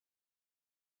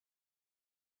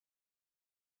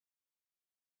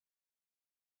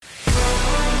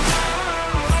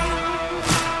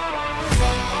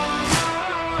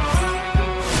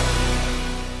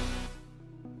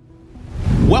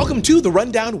Welcome to The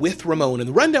Rundown with Ramon. In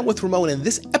The Rundown with Ramon, in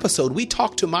this episode, we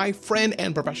talk to my friend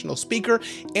and professional speaker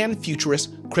and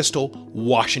futurist, Crystal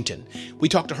Washington. We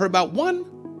talk to her about,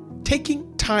 one,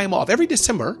 taking time off. Every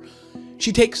December,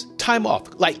 she takes time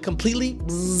off, like completely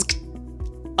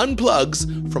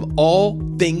unplugs from all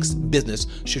things business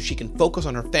so she can focus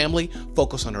on her family,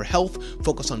 focus on her health,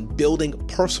 focus on building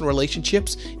personal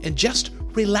relationships, and just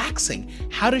relaxing.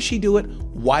 How does she do it?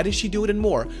 Why does she do it? And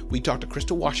more. We talked to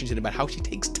Crystal Washington about how she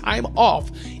takes time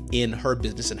off in her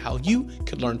business and how you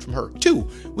can learn from her.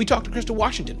 2, we talked to Crystal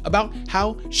Washington about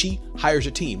how she hires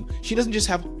a team. She doesn't just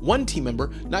have one team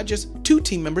member, not just 2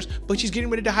 team members, but she's getting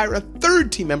ready to hire a 3rd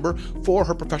team member for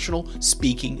her professional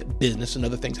speaking business and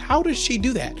other things. How does she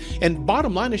do that? And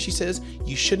bottom line is, she says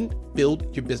you shouldn't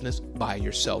build your business by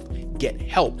yourself. Get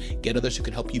help. Get others who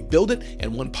can help you build it.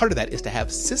 And one part of that is to have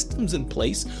systems in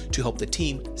place to help the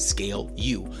team scale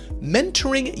you.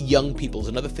 Mentoring young people is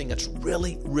another thing that's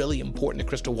really, really important to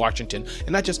Crystal Washington.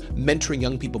 And not just mentoring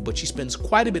young people, but she spends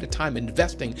quite a bit of time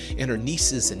investing in her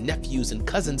nieces and nephews and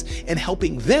cousins and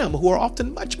helping them, who are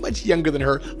often much, much younger than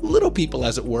her, little people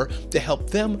as it were, to help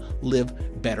them live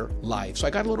better lives. So I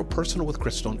got a little personal with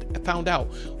Crystal and found out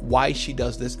why she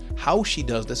does this, how she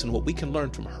does this, and what we can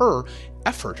learn from her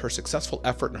effort, her successful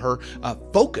effort, and her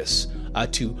focus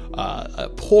to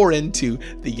pour into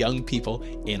the young people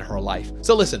in her life.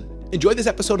 So listen, enjoy this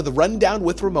episode of The Rundown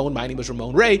with Ramon. My name is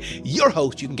Ramon Ray, your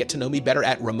host. You can get to know me better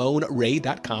at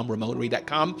RamonRay.com,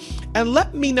 RamonRay.com. And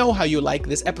let me know how you like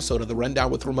this episode of The Rundown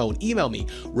with Ramon. Email me,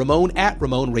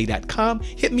 Ramon@RamonRay.com.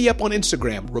 Hit me up on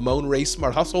Instagram, Ramon Ray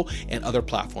Smart Hustle, and other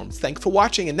platforms. Thanks for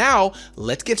watching. And now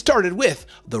let's get started with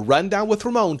The Rundown with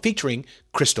Ramon featuring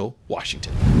Crystal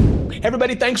Washington.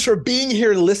 Everybody, thanks for being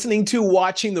here, listening to,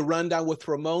 watching The Rundown with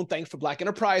Ramon. Thanks for Black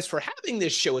Enterprise for having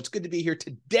this show. It's good to be here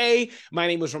today. My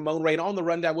name is Ramon Ray, and on The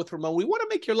Rundown with Ramon, we want to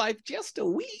make your life just a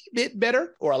wee bit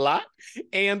better, or a lot,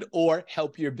 and or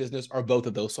help your business, or both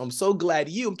of those. So I'm so glad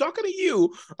I'm talking to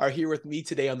you, are here with me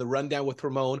today on The Rundown with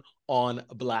Ramon on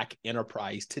Black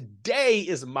Enterprise. Today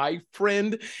is my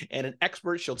friend and an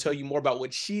expert. She'll tell you more about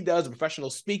what she does, a professional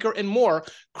speaker, and more,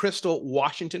 Crystal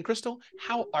Washington. Crystal,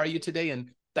 how are you today?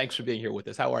 And thanks for being here with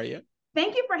us. How are you?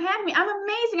 Thank you for having me. I'm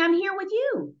amazing. I'm here with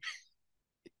you.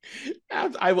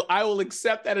 I will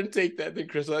accept that and take that, then,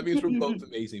 Crystal. That means we're both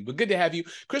amazing. But good to have you.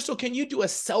 Crystal, can you do a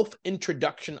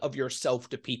self-introduction of yourself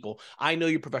to people? I know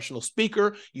you're a professional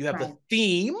speaker. You have the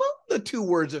theme, the 2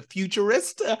 words of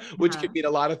futurist, which could mean a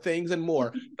lot of things and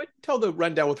more. But tell the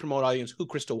Rundown with Remote audience who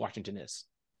Crystal Washington is.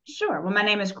 Sure. Well, my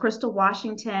name is Crystal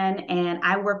Washington, and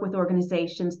I work with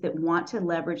organizations that want to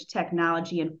leverage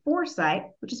technology and foresight,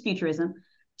 which is futurism,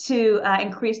 to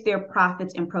increase their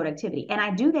profits and productivity. And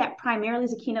I do that primarily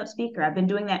as a keynote speaker. I've been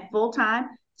doing that full time.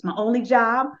 It's my only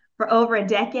job for over a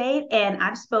decade. And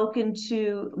I've spoken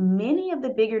to many of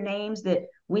the bigger names that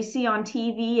we see on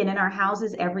TV and in our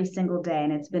houses every single day.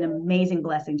 And it's been an amazing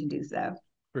blessing to do so.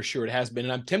 For sure, it has been.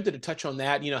 And I'm tempted to touch on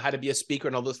that, how to be a speaker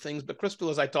and all those things. But Crystal,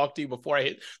 as I talked to you before I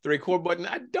hit the record button,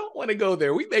 I don't want to go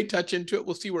there. We may touch into it.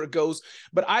 We'll see where it goes.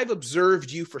 But I've observed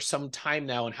you for some time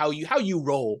now and how you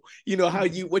roll,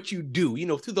 what you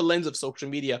do, through the lens of social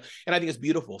media. And I think it's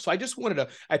beautiful. So I just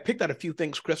I picked out a few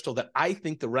things, Crystal, that I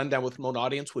think the Rundown with Ramon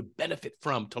audience would benefit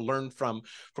from, to learn from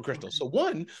for Crystal. So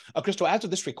one, Crystal, after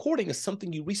this recording is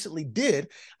something you recently did.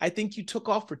 I think you took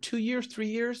off for 2 years, 3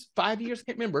 years, 5 years,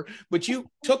 can't remember, but you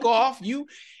took off. You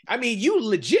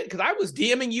legit, because I was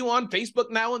DMing you on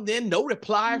Facebook now and then, no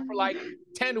reply for like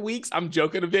 10 weeks. I'm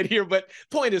joking a bit here, but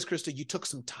point is, Crystal, you took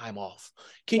some time off.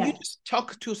 Can you just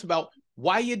talk to us about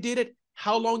why you did it,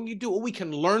 how long you do it, what we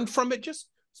can learn from it? Just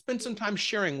spend some time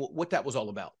sharing what that was all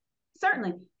about.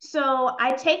 Certainly. So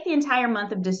I take the entire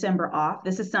month of December off.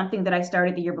 This is something that I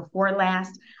started the year before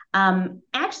last.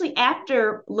 Actually,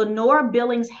 after Lenora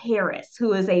Billings Harris,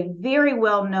 who is a very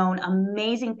well-known,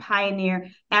 amazing pioneer,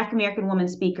 African-American woman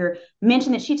speaker,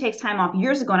 mentioned that she takes time off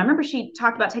years ago. And I remember she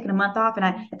talked about taking a month off. And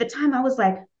at the time I was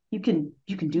like, you can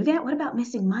do that? What about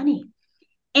missing money?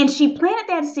 And she planted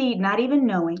that seed, not even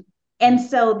knowing. And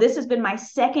so this has been my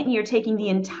 2nd year taking the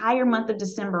entire month of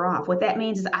December off. What that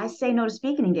means is I say no to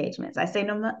speaking engagements. I say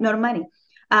no to money.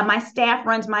 My staff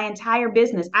runs my entire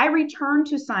business. I return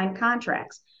to signed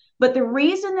contracts. But the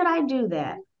reason that I do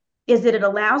that is that it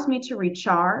allows me to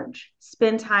recharge,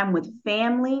 spend time with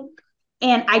family.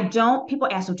 And people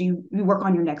ask, so do you work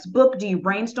on your next book? Do you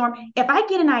brainstorm? If I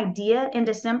get an idea in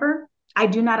December, I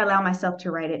do not allow myself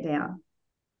to write it down.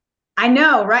 I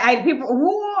know, right?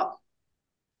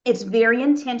 It's very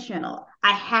intentional.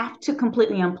 I have to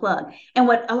completely unplug. And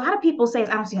what a lot of people say is,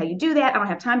 I don't see how you do that. I don't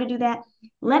have time to do that.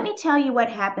 Let me tell you what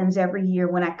happens every year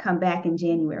when I come back in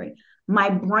January. my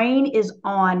brain is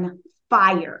on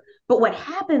fire. But what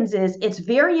happens is it's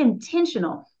very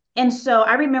intentional. And so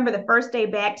I remember the first day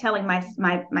back telling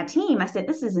my team, I said,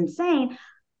 this is insane.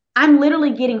 I'm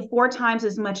literally getting 4 times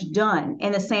as much done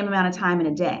in the same amount of time in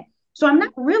a day. So I'm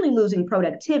not really losing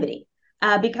productivity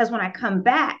because when I come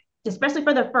back, especially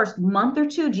for the first month or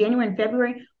two, January and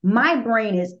February, my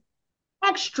brain is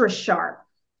extra sharp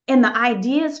and the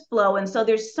ideas flow. And so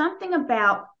there's something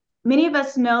about many of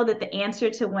us know that the answer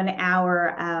to when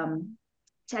our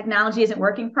technology isn't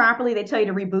working properly, they tell you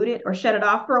to reboot it or shut it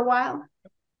off for a while.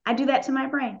 I do that to my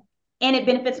brain, and it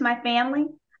benefits my family.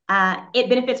 It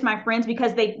benefits my friends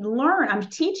because they learn. I'm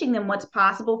teaching them what's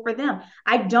possible for them.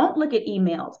 I don't look at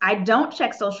emails. I don't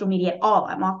check social media at all.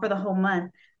 I'm off for the whole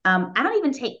month. I don't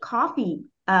even take coffee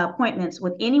appointments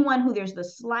with anyone who there's the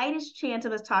slightest chance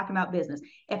of us talking about business.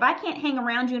 If I can't hang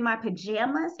around you in my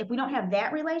pajamas, if we don't have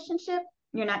that relationship,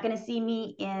 you're not going to see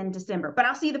me in December. But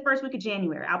I'll see you the first week of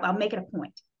January. I'll make it a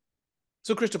point.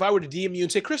 So, Crystal, if I were to DM you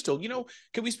and say, Crystal,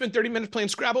 can we spend 30 minutes playing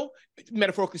Scrabble,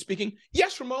 metaphorically speaking?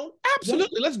 Yes, Ramon,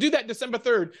 absolutely. Yes. Let's do that December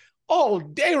 3rd. All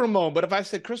day, Ramon. But if I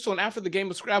said, Crystal, and after the game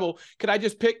of Scrabble, could I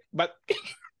just pick? But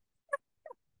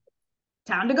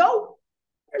time to go.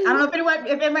 I don't know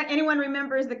if anyone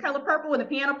remembers The Color Purple when the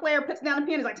piano player puts down the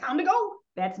piano. It's like, time to go.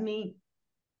 That's me.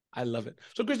 I love it.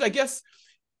 So, Crystal, I guess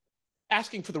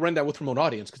asking for the Rundown with Ramon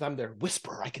audience, because I'm their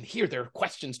whisperer, I can hear their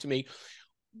questions to me.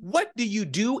 What do you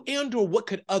do or what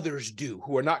could others do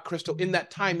who are not Crystal in that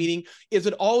time? Meaning, is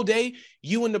it all day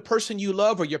you and the person you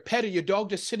love or your pet or your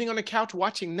dog just sitting on the couch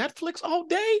watching Netflix all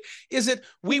day? Is it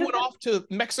we went off to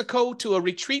Mexico to a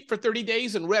retreat for 30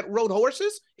 days and rode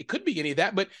horses? It could be any of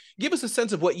that, but give us a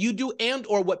sense of what you do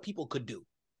or what people could do.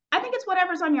 I think it's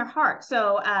whatever's on your heart.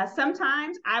 So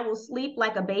sometimes I will sleep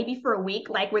like a baby for a week,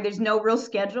 like where there's no real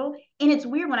schedule. And it's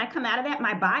weird when I come out of that,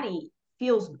 my body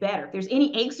feels better. If there's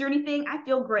any aches or anything, I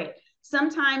feel great.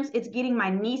 Sometimes it's getting my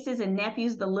nieces and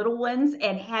nephews, the little ones,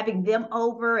 and having them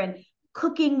over and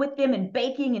cooking with them and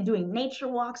baking and doing nature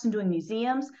walks and doing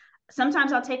museums.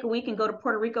 Sometimes I'll take a week and go to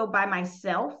Puerto Rico by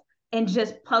myself and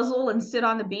just puzzle and sit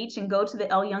on the beach and go to the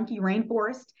El Yunque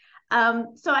rainforest.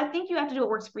 So I think you have to do what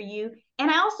works for you.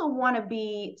 And I also want to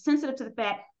be sensitive to the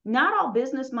fact not all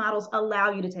business models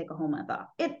allow you to take a whole month off.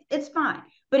 It's fine.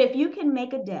 But if you can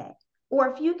make a day, or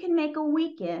if you can make a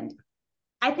weekend,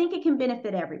 I think it can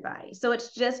benefit everybody. So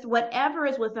it's just whatever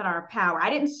is within our power. I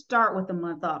didn't start with a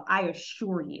month off, I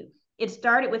assure you. It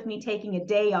started with me taking a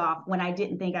day off when I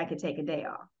didn't think I could take a day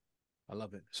off. I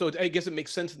love it. So I guess it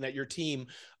makes sense in that your team,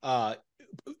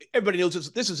 everybody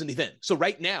knows this is an event. So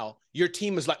right now, your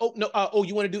team is like, oh, no,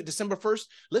 you want to do it December 1st?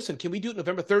 Listen, can we do it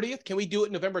November 30th? Can we do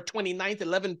it November 29th,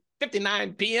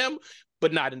 11:59 p.m.?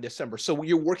 But not in December. So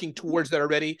you're working towards that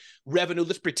already. Revenue,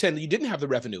 let's pretend that you didn't have the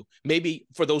revenue. Maybe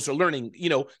for those who are learning,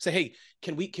 say, hey,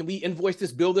 can we invoice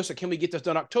this, bill this, or can we get this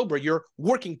done October? You're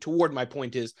working toward, my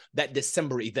point is, that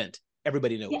December event.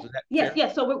 Everybody knows. Yeah.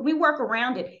 Yes. So we work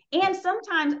around it. And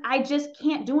sometimes I just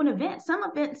can't do an event. Some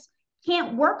events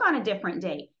can't work on a different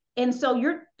date. And so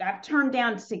I've turned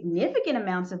down significant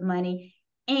amounts of money.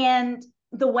 And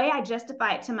the way I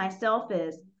justify it to myself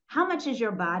is, how much is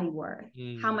your body worth?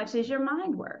 How much is your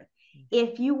mind worth?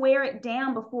 If you wear it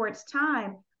down before it's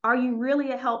time, are you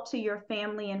really a help to your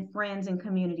family and friends and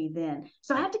community then?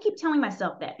 So I have to keep telling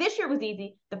myself that. This year was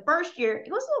easy. The first year, it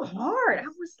was a little hard. I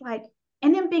was like,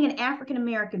 and then being an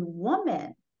African-American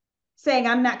woman saying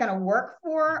I'm not going to work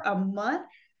for a month,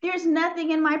 there's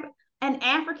nothing in an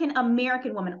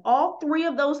African-American woman, all three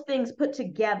of those things put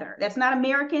together. That's not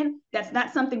American. That's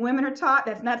not something women are taught.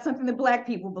 That's not something that Black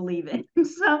people believe in.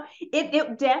 So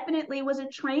it definitely was a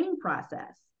training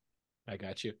process. I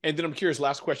got you. And then I'm curious,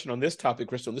 last question on this topic,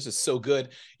 Crystal, this is so good.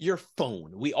 Your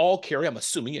phone, we all carry, I'm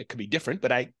assuming it could be different,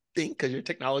 but I think because you're a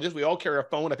technologist, we all carry a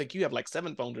phone. I think you have like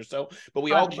 7 phones or so, but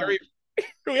we all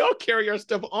carry our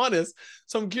stuff on us.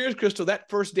 So I'm curious, Crystal, that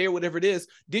first day or whatever it is,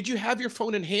 did you have your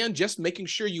phone in hand, just making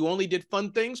sure you only did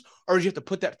fun things, or did you have to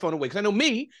put that phone away? Because I know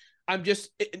me, I'm just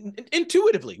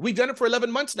intuitively, we've done it for 11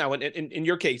 months now. In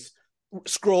your case,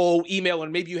 scroll, email,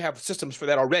 and maybe you have systems for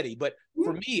that already. But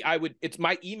for me, it's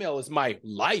my email is my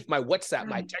life, my WhatsApp,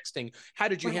 my texting. How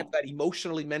did you handle that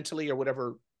emotionally, mentally, or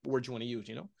whatever word you want to use,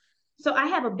 So I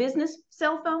have a business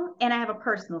cell phone and I have a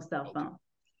personal cell phone.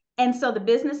 And so the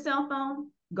business cell phone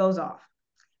goes off.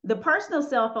 The personal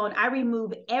cell phone, I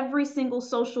remove every single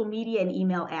social media and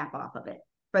email app off of it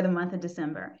for the month of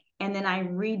December. And then I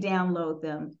re-download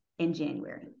them in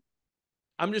January.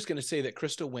 I'm just going to say that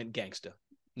Crystal went gangsta.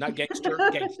 Not gangster,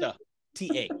 gangsta.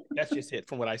 TA. That's just it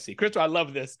from what I see. Crystal, I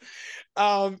love this.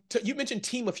 You mentioned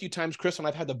team a few times, Crystal,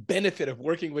 and I've had the benefit of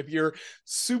working with your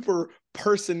super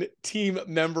person team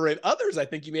member, and others, I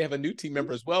think you may have a new team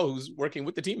member as well who's working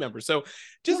with the team member. So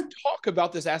just talk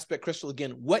about this aspect, Crystal,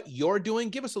 again, what you're doing.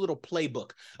 Give us a little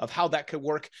playbook of how that could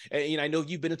work. And I know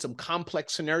you've been in some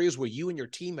complex scenarios where you and your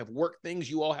team have worked things.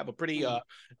 You all have a pretty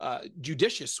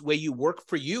judicious way you work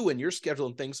for you and your schedule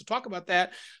and things. So talk about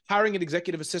that, hiring an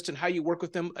executive assistant, how you work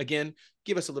with them. Again,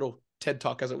 give us a little TED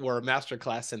Talk, as it were, a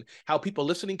masterclass, and how people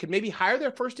listening can maybe hire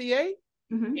their first EA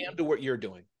and do what you're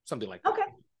doing, something like that. Okay.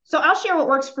 So I'll share what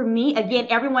works for me. Again,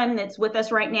 everyone that's with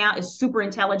us right now is super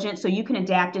intelligent, so you can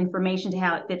adapt information to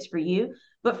how it fits for you.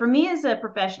 But for me as a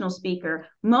professional speaker,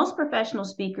 most professional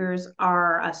speakers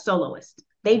are a soloist.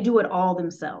 They do it all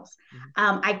themselves.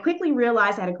 I quickly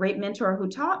realized I had a great mentor who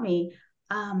taught me,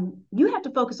 you have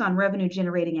to focus on revenue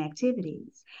generating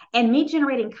activities. And me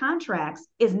generating contracts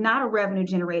is not a revenue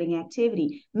generating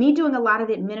activity. Me doing a lot of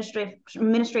the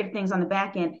administrative things on the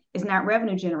back end is not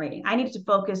revenue generating. I needed to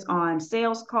focus on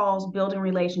sales calls, building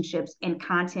relationships, and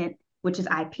content, which is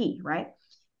IP, right?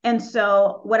 And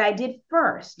so what I did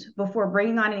first before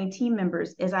bringing on any team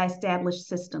members is I established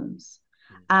systems.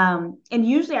 And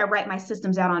usually I write my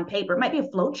systems out on paper. It might be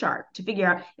a flow chart to figure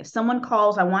out if someone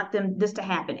calls, I want this to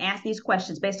happen. Ask these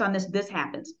questions based on this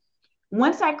happens.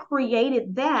 Once I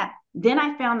created that, then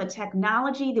I found the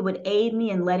technology that would aid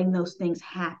me in letting those things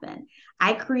happen.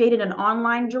 I created an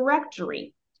online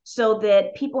directory so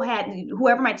that people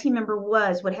whoever my team member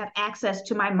was, would have access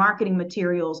to my marketing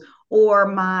materials or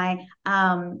my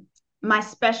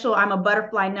special, I'm a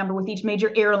butterfly number with each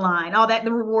major airline, all that,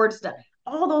 the reward stuff.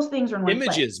 All those things are in one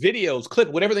images, place. Videos, clip,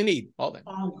 whatever they need, all that.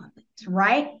 All of it,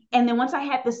 right? And then once I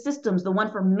had the systems, the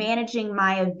one for managing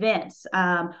my events,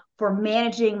 for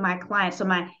managing my clients, so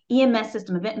my EMS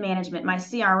system, event management, my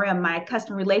CRM, my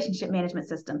customer relationship management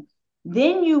system,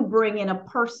 then you bring in a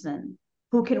person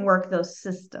who can work those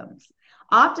systems.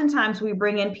 Oftentimes we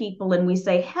bring in people and we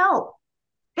say, help.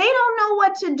 They don't know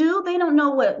what to do. They don't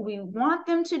know what we want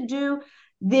them to do.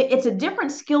 It's a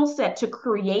different skill set to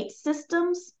create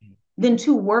systems than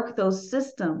to work those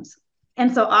systems.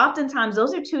 And so oftentimes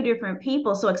those are two different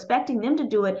people. So expecting them to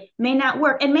do it may not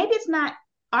work. And maybe it's not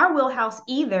our wheelhouse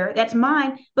either. That's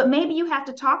mine. But maybe you have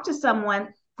to talk to someone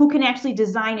who can actually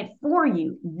design it for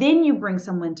you. Then you bring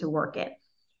someone to work it.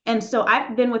 And so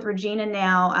I've been with Regina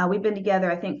now. We've been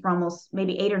together, I think, for almost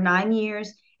maybe 8 or 9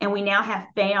 years. And we now have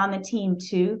Faye on the team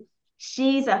too.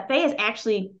 Faye is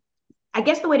actually, I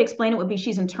guess the way to explain it would be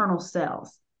she's internal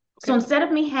sales. So instead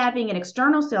of me having an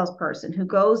external salesperson who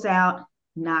goes out,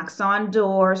 knocks on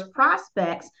doors,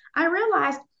 prospects, I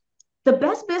realized the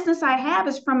best business I have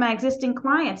is from my existing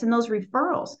clients and those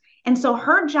referrals. And so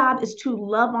her job is to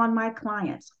love on my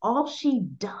clients. All she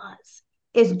does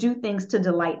is do things to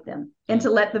delight them and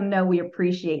to let them know we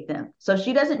appreciate them. So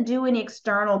she doesn't do any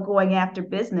external going after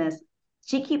business.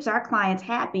 She keeps our clients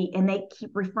happy and they keep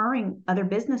referring other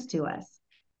business to us.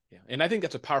 Yeah. And I think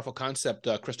that's a powerful concept,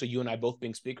 Crystal, you and I both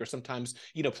being speakers. Sometimes,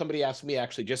 somebody asked me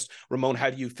actually just, Ramon, how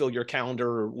do you fill your calendar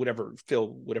or whatever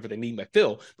they mean by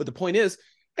fill. But the point is,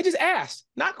 I just asked,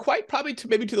 not quite probably to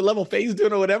the level Faye's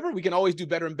doing or whatever. We can always do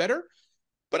better and better.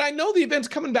 But I know the event's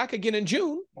coming back again in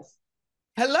June.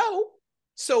 Hello.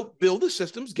 So build the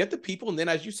systems, get the people, and then,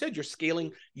 as you said, you're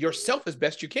scaling yourself as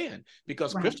best you can.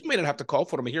 Because right. Crystal may not have to call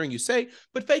for what I'm hearing you say,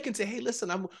 but Faye can say, hey,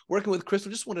 listen, I'm working with Crystal.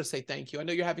 Just wanted to say thank you. I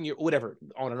know you're having your whatever,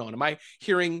 on and on. Am I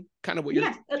hearing kind of what you're...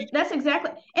 Yes, that's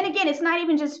exactly. And again, it's not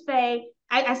even just Faye.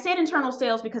 I said internal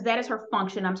sales because that is her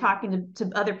function. I'm talking to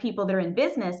other people that are in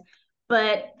business.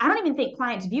 But I don't even think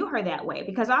clients view her that way,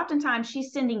 because oftentimes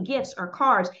she's sending gifts or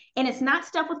cards, and it's not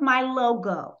stuff with my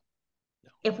logo.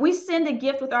 If we send a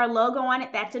gift with our logo on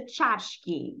it, that's a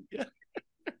tchotchke. Yeah.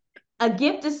 A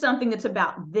gift is something that's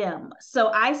about them. So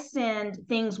I send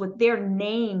things with their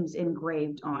names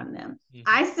engraved on them. Mm-hmm.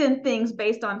 I send things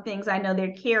based on things I know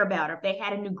they care about, or if they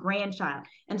had a new grandchild.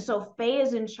 And so Faye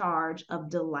is in charge of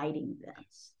delighting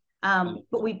them.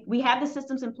 But we have the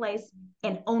systems in place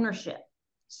and ownership.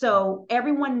 So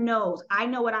everyone knows, I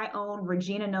know what I own,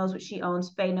 Regina knows what she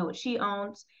owns, Faye knows what she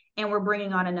owns, and we're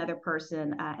bringing on another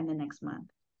person in the next month.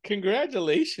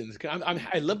 Congratulations.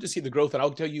 I'd love to see the growth. And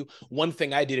I'll tell you one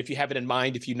thing I did, if you have it in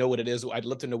mind, if you know what it is, I'd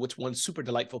love to know which one super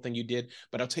delightful thing you did.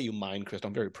 But I'll tell you mine, Chris.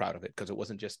 I'm very proud of it, because it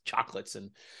wasn't just chocolates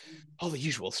and all the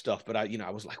usual stuff. But I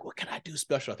was like, what can I do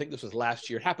special? I think this was last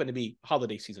year. It happened to be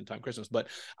holiday season time, Christmas. But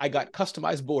I got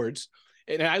customized boards,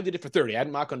 and I did it for 30.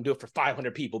 I'm not going to do it for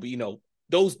 500 people, but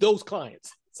those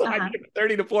clients. So I did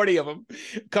 30 to 40 of them,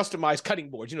 customized cutting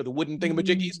boards, the wooden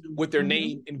thingamajiggies with their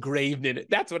name engraved in it.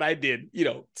 That's what I did,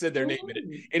 said their name in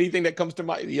it. Anything that comes to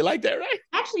mind. You like that, right?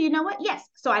 Actually, you know what? Yes.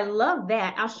 So I love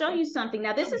that. I'll show you something.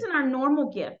 Now, this isn't our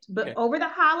normal gift, but over the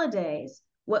holidays,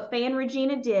 what Faye and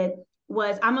Regina did,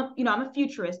 was I'm a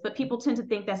futurist, but people tend to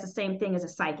think that's the same thing as a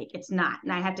psychic. It's not.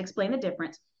 And I have to explain the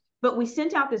difference. But we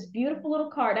sent out this beautiful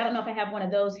little card. I don't know if I have one of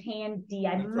those handy.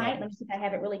 I might. Let me see if I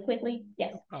have it really quickly.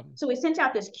 Yes. So we sent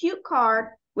out this cute card,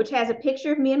 which has a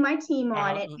picture of me and my team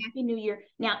on it. Happy New Year.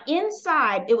 Now,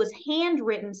 inside, it was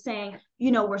handwritten saying,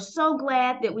 we're so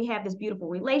glad that we have this beautiful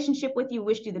relationship with you.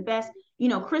 Wish you the best.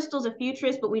 Crystal's a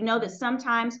futurist, but we know that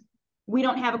sometimes we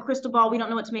don't have a crystal ball. We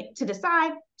don't know what to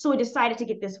decide. So we decided to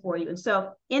get this for you. And so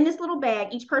in this little bag,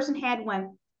 each person had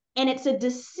one, and it's a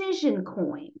decision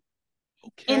coin.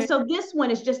 Okay. And so this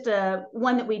one is just a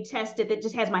one that we tested that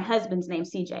just has my husband's name,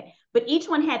 CJ. But each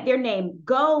one had their name,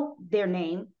 go their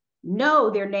name, no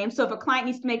their name. So if a client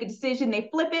needs to make a decision, they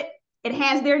flip it. It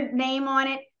has their name on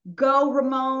it. Go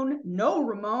Ramon, no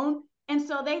Ramon. And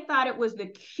so they thought it was the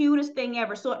cutest thing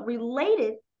ever. So it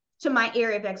related to my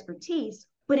area of expertise,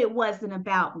 but it wasn't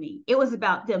about me. It was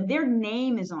about them. Their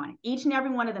name is on it. Each and every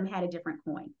one of them had a different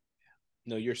coin.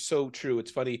 No, you're so true.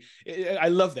 It's funny. I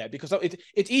love that because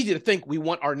it's easy to think we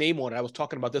want our name on it. I was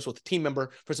talking about this with a team member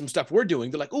for some stuff we're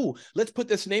doing. They're like, "Oh, let's put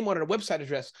this name on our website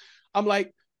address." I'm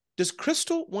like, does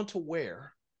Crystal want to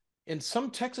wear in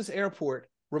some Texas airport,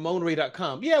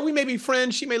 RamonRay.com? Yeah, we may be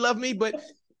friends. She may love me, but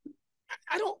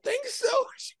I don't think so.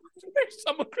 There's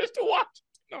some of Crystal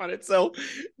Washington on it. So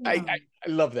no. I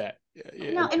love that.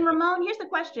 Yeah. No, and Ramon, here's the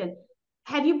question.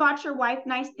 Have you bought your wife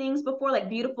nice things before, like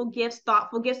beautiful gifts,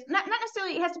 thoughtful gifts? Not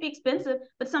necessarily it has to be expensive,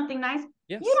 but something nice.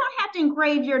 Yes. You don't have to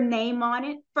engrave your name on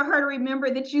it for her to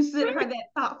remember that you sent her that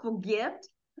thoughtful gift.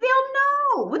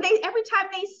 They'll know. Every time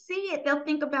they see it, they'll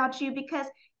think about you because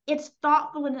it's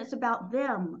thoughtful and it's about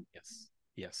them.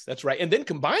 Yes, that's right. And then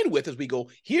combined with, as we go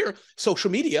here,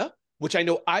 social media, which I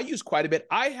know I use quite a bit.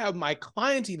 I have my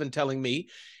clients even telling me,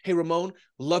 "Hey, Ramon,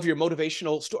 love your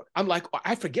motivational story." I'm like,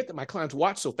 I forget that my clients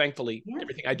watch. So thankfully,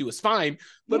 everything I do is fine.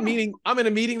 But meaning I'm in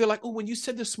a meeting. They're like, "Oh, when you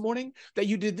said this morning that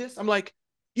you did this," I'm like,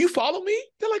 "You follow me?"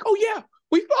 They're like, "Oh yeah,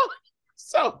 we follow."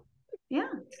 So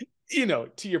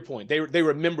to your point, they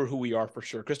remember who we are for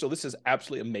sure. Crystal, this is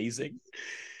absolutely amazing.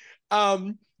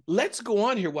 Let's go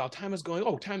on here while time is going.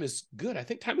 Oh, time is good. I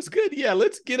think time is good. Yeah,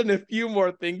 let's get in a few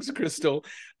more things, Crystal.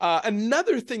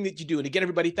 Another thing that you do, and again,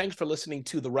 everybody, thanks for listening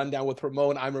to The Rundown with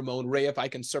Ramon. I'm Ramon Ray. If I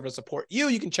can serve and support you,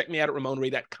 you can check me out at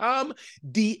RamonRay.com.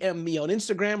 DM me on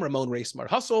Instagram, Ramon Ray Smart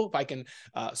Hustle, if I can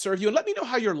serve you. And let me know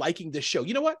how you're liking this show.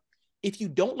 You know what? If you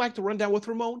don't like The Rundown with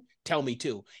Ramon, tell me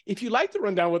too. If you like The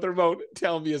Rundown with Ramon,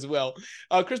 tell me as well.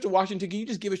 Crystal Washington, can you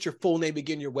just give us your full name,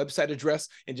 again, your website address,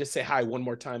 and just say hi one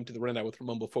more time to The Rundown with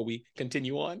Ramon before we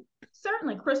continue on?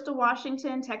 Certainly. Crystal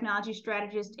Washington, technology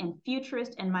strategist and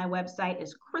futurist. And my website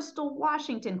is Crystal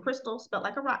Washington, Crystal spelled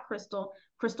like a rock crystal,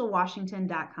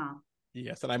 crystalwashington.com.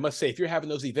 Yes, and I must say, if you're having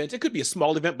those events, it could be a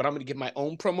small event, but I'm going to give my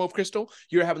own promo of Crystal.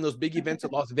 You're having those big events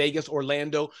in Las Vegas,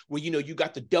 Orlando, where, you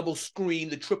got the double screen,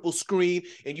 the triple screen,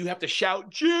 and you have to shout,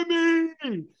 "Jimmy!"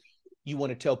 You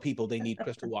want to tell people they need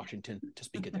Crystal Washington to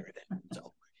speak at their event.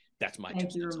 So that's my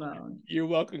Thank you, Ramon. You're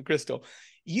welcome, Crystal.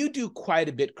 You do quite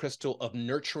a bit, Crystal, of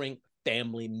nurturing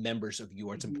family members of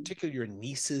yours, in particular your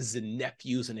nieces and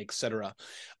nephews and etc.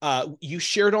 You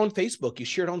shared on Facebook, you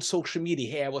shared on social media,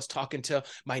 "Hey, I was talking to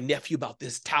my nephew about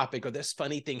this topic," or "this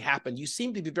funny thing happened." You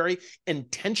seem to be very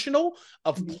intentional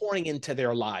of pouring into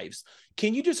their lives.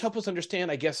 Can you just help us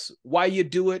understand, I guess, why you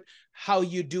do it, how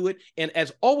you do it? And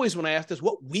as always, when I ask this,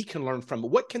 what we can learn from it?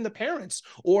 What can the parents,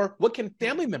 or what can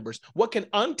family members, what can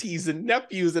aunties and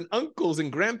nephews and uncles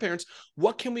and grandparents,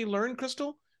 what can we learn,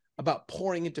 Crystal, about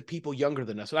pouring into people younger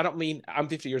than us? And I don't mean I'm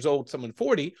 50 years old, someone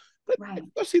 40, but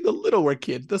especially the littler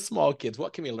kids, the small kids.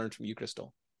 What can we learn from you,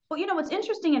 Crystal? Well, what's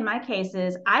interesting in my case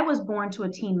is I was born to a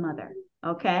teen mother,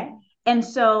 okay? And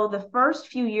so the first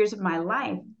few years of my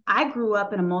life, I grew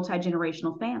up in a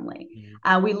multi-generational family.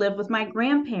 We lived with my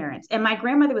grandparents, and my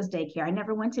grandmother was daycare. I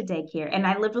never went to daycare. And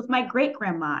I lived with my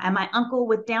great-grandma and my uncle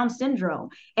with Down syndrome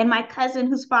and my cousin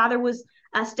whose father was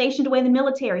stationed away in the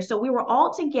military. So we were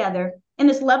all together in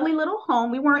this lovely little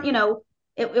home. We weren't,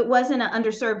 it wasn't an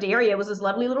underserved area. It was this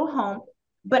lovely little home.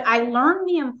 But I learned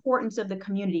the importance of the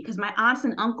community because my aunts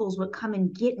and uncles would come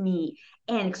and get me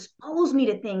and expose me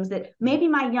to things that maybe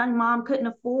my young mom couldn't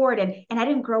afford. And I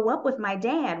didn't grow up with my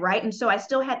dad, right? And so I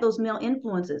still had those male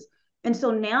influences. And so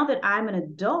now that I'm an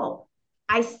adult,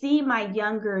 I see my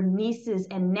younger nieces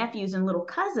and nephews and little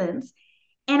cousins,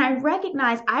 and I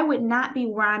recognize I would not be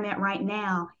where I'm at right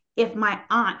now if my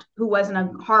aunt, who wasn't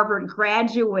a Harvard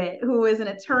graduate, who was an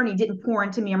attorney, didn't pour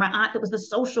into me, or my aunt that was the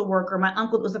social worker, my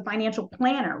uncle that was a financial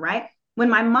planner, right? When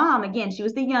my mom, again, she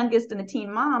was the youngest and a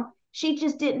teen mom, she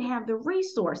just didn't have the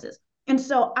resources. And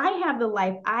so I have the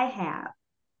life I have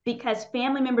because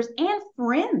family members and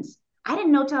friends I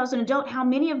didn't know till I was an adult how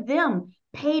many of them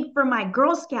paid for my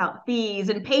Girl Scout fees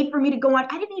and paid for me to go on.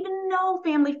 I didn't even know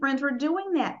family friends were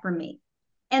doing that for me.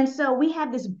 And so we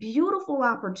have this beautiful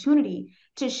opportunity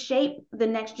to shape the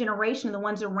next generation and the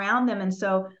ones around them. And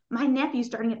so my nephew,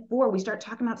 starting at 4, we start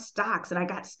talking about stocks, and I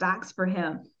got stocks for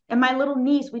him. And my little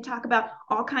niece, we talk about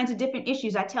all kinds of different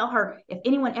issues. I tell her, if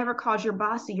anyone ever calls you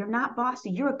bossy, you're not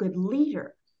bossy, you're a good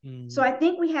leader. So I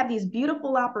think we have these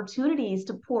beautiful opportunities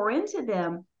to pour into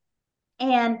them.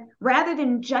 And rather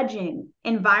than judging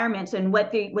environments and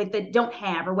what they don't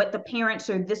have, or what the parents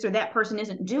or this or that person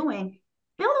isn't doing,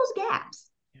 fill those gaps.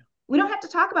 We don't have to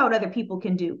talk about what other people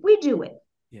can do. We do it.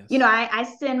 Yes. You know, I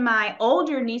send my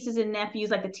older nieces and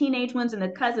nephews, like the teenage ones and the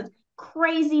cousins,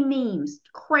 crazy memes,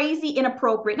 crazy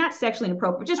inappropriate, not sexually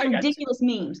inappropriate, just ridiculous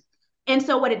memes. And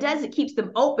so what it does, it keeps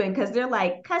them open, because they're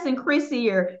like, Cousin Chrissy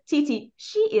or Titi,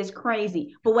 she is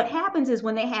crazy. But what happens is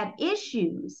when they have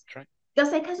issues, they'll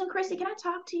say, Cousin Chrissy, can I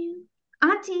talk to you?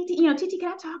 Auntie, Titi,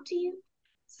 can I talk to you?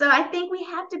 So I think we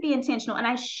have to be intentional, and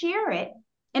I share it.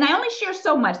 And I only share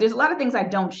so much. There's a lot of things I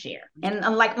don't share. And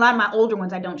unlike a lot of my older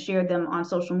ones, I don't share them on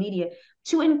social media,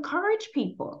 to encourage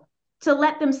people, to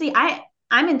let them see.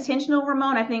 I'm intentional,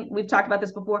 Ramon. I think we've talked about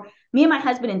this before. Me and my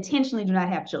husband intentionally do not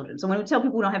have children. So when we tell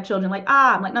people we don't have children, like,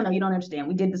 I'm like, no, you don't understand.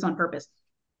 We did this on purpose.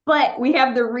 But we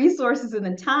have the resources and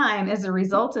the time as a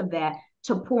result of that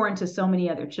to pour into so many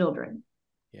other children.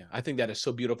 Yeah, I think that is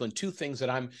so beautiful. And 2 things that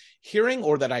I'm hearing,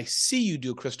 or that I see you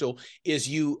do, Crystal, is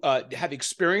you have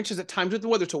experiences at times with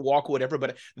them, whether it's a walk or whatever,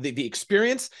 but the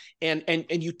experience, and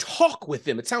you talk with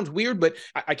them. It sounds weird, but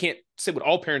I can't say what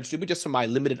all parents do, but just from my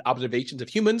limited observations of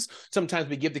humans, sometimes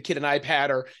we give the kid an iPad,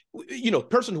 or,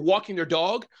 person walking their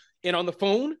dog and on the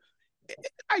phone.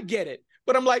 I get it,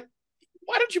 but I'm like,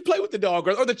 why don't you play with the dog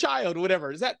or the child or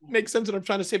whatever? Does that make sense what I'm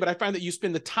trying to say? But I find that you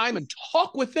spend the time and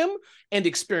talk with them and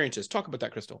experiences. Talk about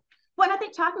that, Crystal. Well, I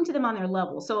think talking to them on their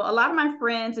level. So a lot of my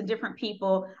friends and different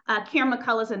people, Karen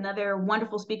McCullough is another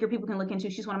wonderful speaker people can look into.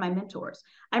 She's one of my mentors.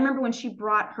 I remember when she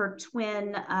brought her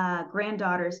twin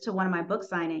granddaughters to one of my book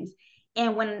signings.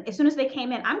 And as soon as they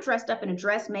came in, I'm dressed up in a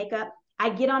dress, makeup.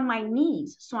 I get on my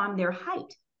knees, so I'm their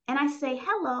height. And I say,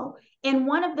 hello. And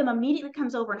one of them immediately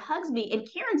comes over and hugs me. And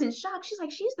Karen's in shock. She's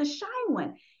like, she's the shy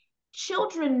one.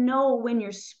 Children know when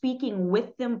you're speaking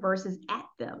with them versus at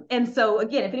them. And so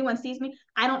again, if anyone sees me,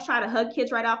 I don't try to hug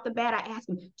kids right off the bat. I ask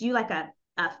them, do you like a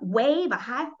wave, a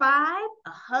high five,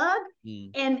 a hug?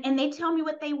 And they tell me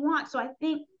what they want. So I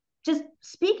think just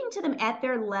speaking to them at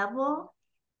their level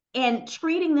and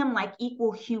treating them like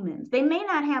equal humans. They may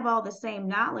not have all the same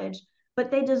knowledge,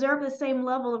 but they deserve the same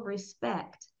level of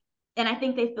respect. And I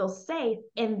think they feel safe,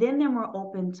 and then they're more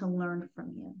open to learn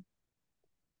from you.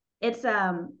 It's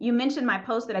you mentioned my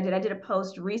post that I did. I did a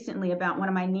post recently about one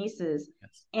of my nieces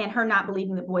and her not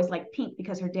believing that boys like pink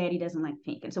because her daddy doesn't like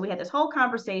pink. And so we had this whole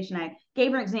conversation. I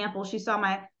gave her an example. She saw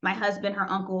my husband,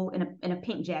 her uncle, in a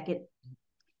pink jacket.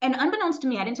 And unbeknownst to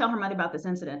me, I didn't tell her mother about this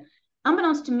incident.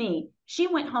 Unbeknownst to me, she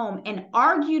went home and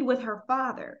argued with her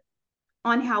father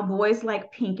on how boys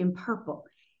like pink and purple.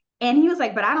 And he was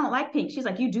like, but I don't like pink. She's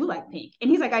like, you do like pink. And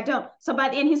he's like, I don't. So by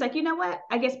the end, he's like, you know what?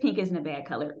 I guess pink isn't a bad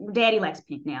color. Daddy likes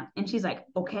pink now. And she's like,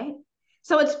 okay.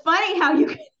 So it's funny how you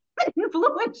can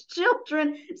influence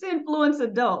children to influence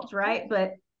adults, right?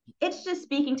 But it's just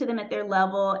speaking to them at their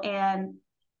level. And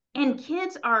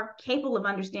kids are capable of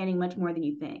understanding much more than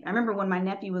you think. I remember when my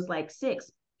nephew was like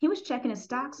 6, he was checking his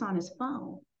stocks on his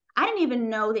phone. I didn't even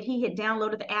know that he had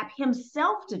downloaded the app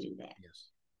himself to do that. Yes.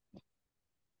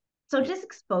 So just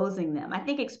exposing them. I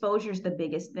think exposure is the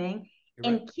biggest thing.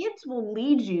 And kids will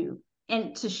lead you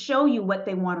and to show you what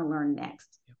they want to learn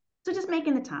next. So just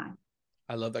making the time.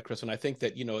 I love that, Chris. And I think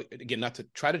that, again, not to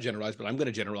try to generalize, but I'm going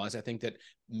to generalize. I think that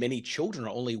many children are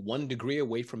only 1 degree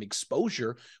away from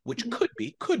exposure, which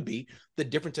could be the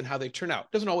difference in how they turn out.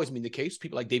 Doesn't always mean the case.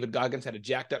 People like David Goggins had a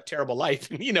jacked up, terrible life,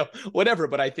 whatever.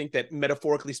 But I think that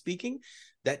metaphorically speaking,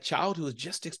 that child who was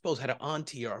just exposed had an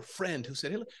auntie or a friend who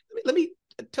said, hey, let me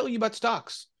tell you about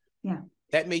stocks. Yeah.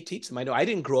 That may teach them. I know I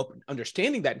didn't grow up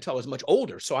understanding that until I was much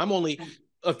older. So I'm only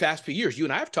a fast few years. You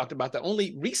and I have talked about that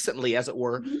only recently, as it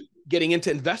were, getting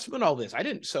into investment, all this. I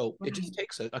didn't. So it just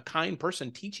takes a kind person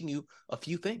teaching you a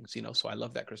few things, so I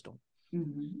love that, Crystal.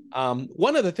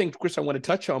 One other thing, Chris, I want to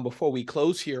touch on before we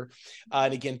close here.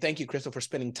 And again, thank you, Crystal, for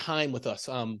spending time with us.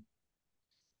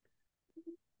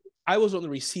 I was on the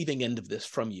receiving end of this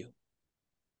from you,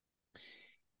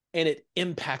 and it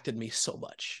impacted me so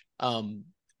much.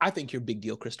 I think you're a big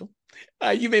deal, Crystal.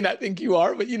 You may not think you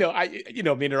are, but in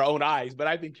our own eyes, but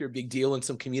I think you're a big deal in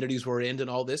some communities we're in and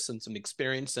all this, and some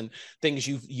experience and things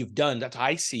you've done. That's how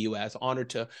I see you, as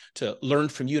honored to learn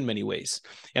from you in many ways.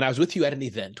 And I was with you at an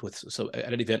event with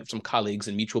some colleagues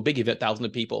and mutual, big event, thousands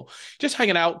of people, just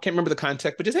hanging out. Can't remember the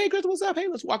context, but just, hey, Crystal, what's up? Hey,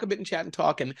 let's walk a bit and chat and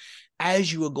talk. And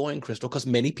as you were going, Crystal, because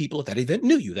many people at that event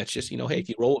knew you. That's just, hey, if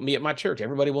you roll with me at my church,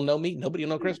 everybody will know me. Nobody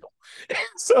will know Crystal.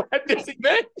 So at this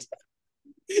event,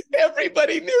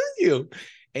 everybody knew you.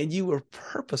 And you were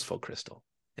purposeful, Crystal,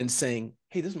 in saying,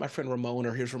 hey, this is my friend Ramon,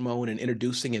 or here's Ramon, and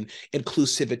introducing and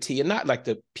inclusivity, and not like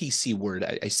the PC word.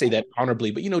 I say that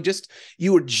honorably, but just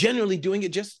you were genuinely doing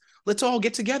it. Just let's all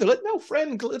get together.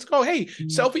 Let's go. Hey,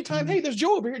 selfie time. Hey, there's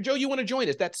Joe over here. Joe, you want to join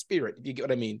us? That spirit, if you get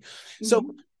what I mean. Mm-hmm.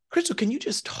 So, Crystal, can you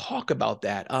just talk about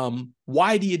that?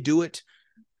 Why do you do it?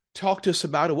 Talk to us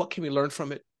about it. What can we learn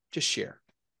from it? Just share.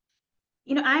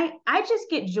 I just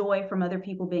get joy from other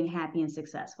people being happy and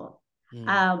successful.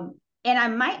 And I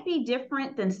might be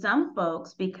different than some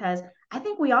folks, because I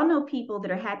think we all know people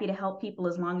that are happy to help people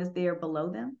as long as they're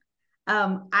below them.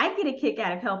 I get a kick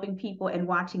out of helping people and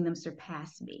watching them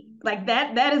surpass me. Like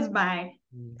that is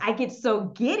I get so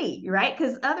giddy, right?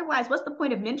 Because otherwise, what's the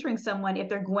point of mentoring someone if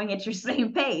they're going at your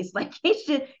same pace? Like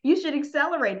you should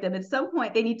accelerate them. At some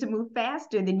point, they need to move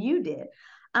faster than you did.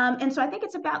 And so I think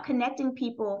it's about connecting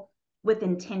people with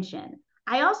intention.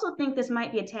 I also think this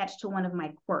might be attached to one of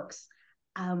my quirks.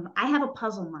 I have a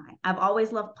puzzle mind. I've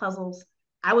always loved puzzles.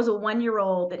 I was a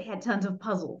 1-year-old that had tons of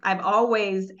puzzles. I've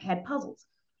always had puzzles.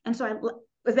 And so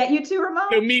was that you too, Ramon?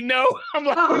 No, me, no. I'm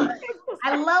like,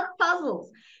 I love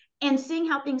puzzles and seeing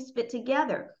how things fit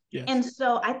together. Yes. And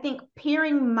so I think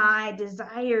pairing my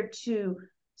desire to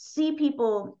see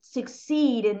people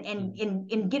succeed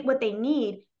and get what they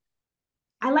need,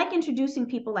 I like introducing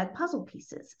people like puzzle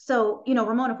pieces. So,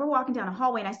 Ramon, if we're walking down a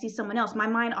hallway and I see someone else, my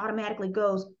mind automatically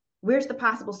goes, where's the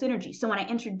possible synergy? So when I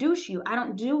introduce you, I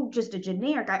don't do just a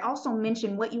generic. I also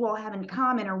mention what you all have in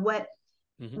common, or what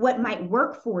might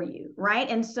work for you, right?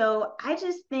 And so I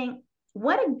just think,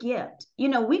 what a gift.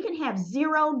 We can have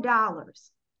 $0.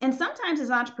 And sometimes as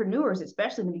entrepreneurs,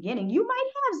 especially in the beginning, you might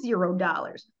have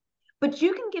 $0, but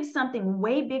you can give something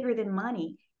way bigger than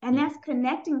money. And that's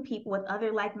connecting people with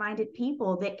other like-minded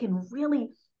people that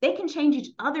they can change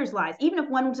each other's lives. Even if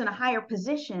one was in a higher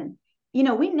position,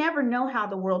 we never know how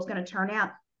the world's going to turn out.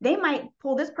 They might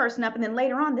pull this person up, and then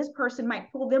later on, this person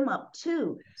might pull them up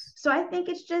too. So I think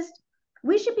it's just,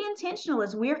 we should be intentional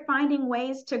as we're finding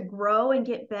ways to grow and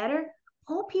get better.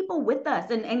 Pull people with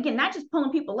us. And again, not just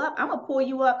pulling people up. I'm going to pull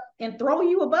you up and throw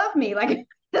you above me. Like,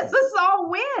 this is all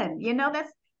win.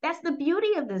 That's the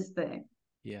beauty of this thing.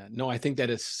 Yeah, no, I think that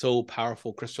is so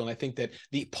powerful, Crystal. And I think that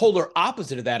the polar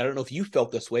opposite of that, I don't know if you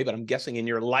felt this way, but I'm guessing in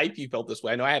your life you felt this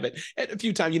way. I know I have it a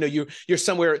few times. You're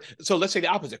somewhere. So let's say the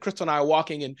opposite. Crystal and I are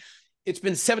walking, and it's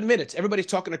been 7 minutes. Everybody's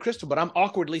talking to Crystal, but I'm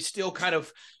awkwardly still kind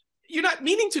of, you're not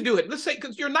meaning to do it. Let's say,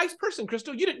 because you're a nice person,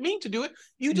 Crystal, you didn't mean to do it.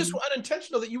 You just were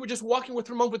unintentional, that you were just walking with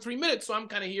Ramon for 3 minutes. So I'm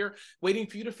kind of here waiting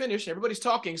for you to finish. Everybody's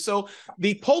talking. So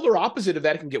the polar opposite of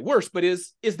that can get worse, but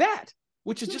is that,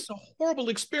 which is just a horrible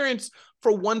experience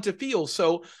for one to feel.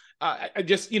 So I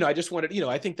just wanted,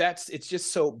 I think it's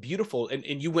just so beautiful.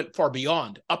 And you went far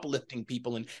beyond uplifting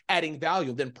people and adding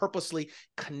value, then purposely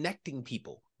connecting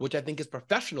people, which I think as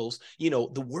professionals,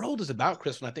 the world is about,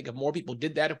 Crystal. And I think if more people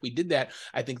did that, if we did that,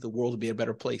 I think the world would be a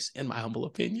better place, in my humble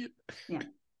opinion. Yeah.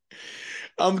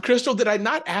 Crystal, did I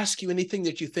not ask you anything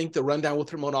that you think the Rundown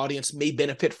with Ramon audience may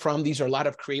benefit from? These are a lot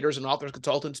of creators and authors,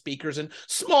 consultants, speakers, and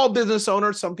small business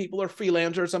owners. Some people are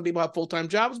freelancers, some people have full-time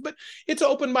jobs, but it's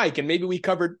open mic, and maybe we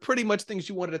covered pretty much things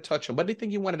you wanted to touch on. But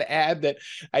anything you wanted to add that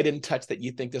I didn't touch that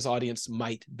you think this audience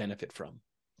might benefit from?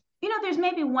 There's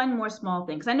maybe one more small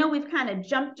thing, because I know we've kind of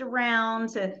jumped around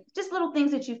to just little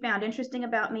things that you found interesting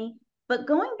about me. But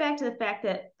going back to the fact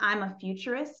that I'm a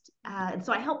futurist, and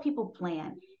so I help people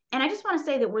plan. And I just want to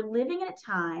say that we're living in a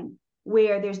time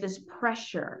where there's this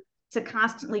pressure to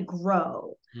constantly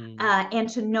grow and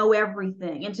to know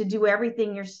everything and to do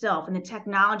everything yourself. And the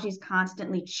technology is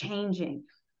constantly changing.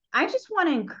 I just want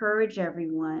to encourage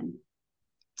everyone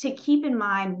to keep in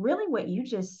mind really what you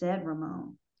just said,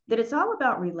 Ramon, that it's all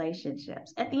about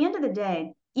relationships. At the end of the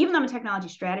day, even though I'm a technology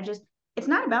strategist, it's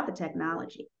not about the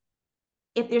technology.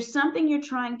 If there's something you're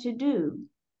trying to do,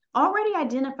 already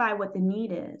identify what the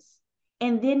need is.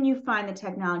 And then you find the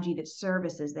technology that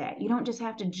services that. You don't just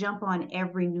have to jump on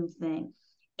every new thing.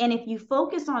 And if you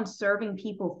focus on serving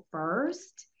people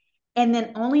first, and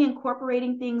then only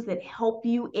incorporating things that help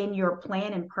you in your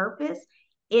plan and purpose,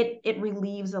 it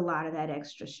relieves a lot of that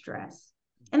extra stress.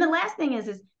 And the last thing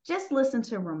is just listen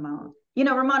to Ramon.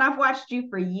 Ramon, I've watched you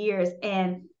for years,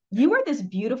 and You are this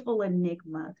beautiful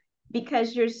enigma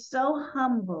because you're so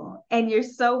humble and you're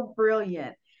so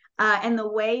brilliant. And the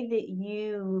way that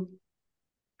you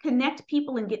connect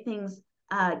people and get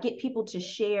people to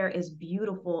share is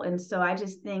beautiful. And so I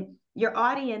just think your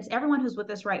audience, everyone who's with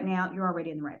us right now, you're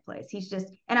already in the right place. He's just,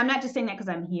 and I'm not just saying that because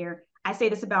I'm here. I say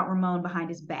this about Ramon behind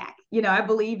his back. I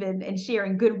believe in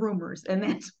sharing good rumors, and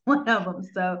that's one of them.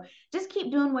 So just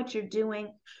keep doing what you're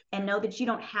doing and know that you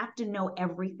don't have to know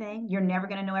everything. You're never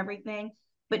going to know everything,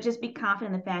 but just be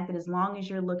confident in the fact that as long as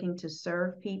you're looking to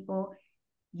serve people,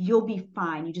 you'll be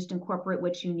fine. You just incorporate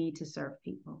what you need to serve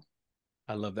people.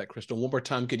 I love that, Crystal. One more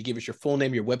time, could you give us your full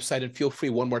name, your website, and feel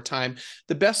free one more time,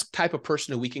 the best type of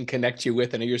person who we can connect you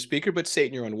with. I know you're a speaker, but say it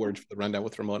in your own words for the Rundown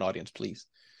with Ramon audience, please.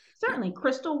 Certainly,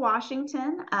 Crystal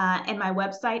Washington, and my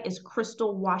website is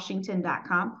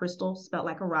crystalwashington.com. Crystal spelled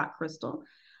like a rock crystal.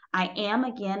 I am,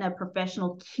 again, a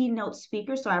professional keynote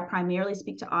speaker, so I primarily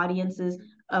speak to audiences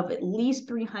of at least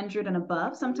 300 and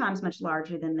above, sometimes much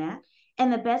larger than that.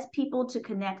 And the best people to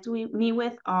connect me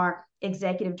with are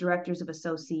executive directors of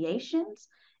associations,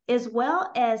 as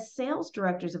well as sales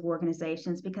directors of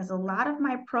organizations, because a lot of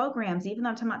my programs, even though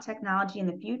I'm talking about technology in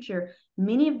the future,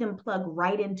 many of them plug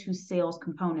right into sales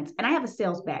components. And I have a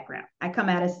sales background. I come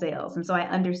out of sales, and so I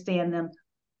understand them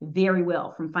very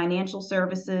well, from financial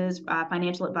services,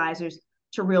 financial advisors,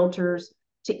 to realtors,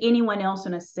 to anyone else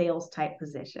in a sales type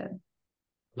position.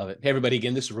 Love it. Hey, everybody.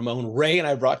 Again, this is Ramon Ray, and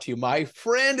I brought to you my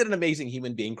friend and an amazing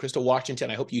human being, Crystal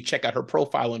Washington. I hope you check out her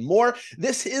profile and more.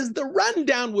 This is the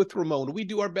Rundown with Ramon. We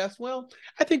do our best. Well,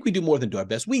 I think we do more than do our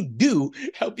best. We do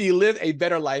help you live a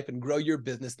better life and grow your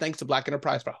business. Thanks to Black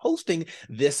Enterprise for hosting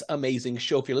this amazing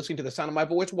show. If you're listening to the sound of my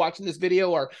voice, watching this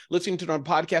video, or listening to it on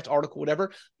podcast, article,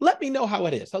 whatever, let me know how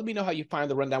it is. Let me know how you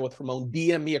find the Rundown with Ramon.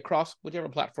 DM me across whichever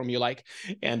platform you like,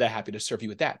 and happy to serve you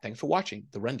with that. Thanks for watching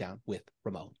the Rundown with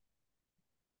Ramon.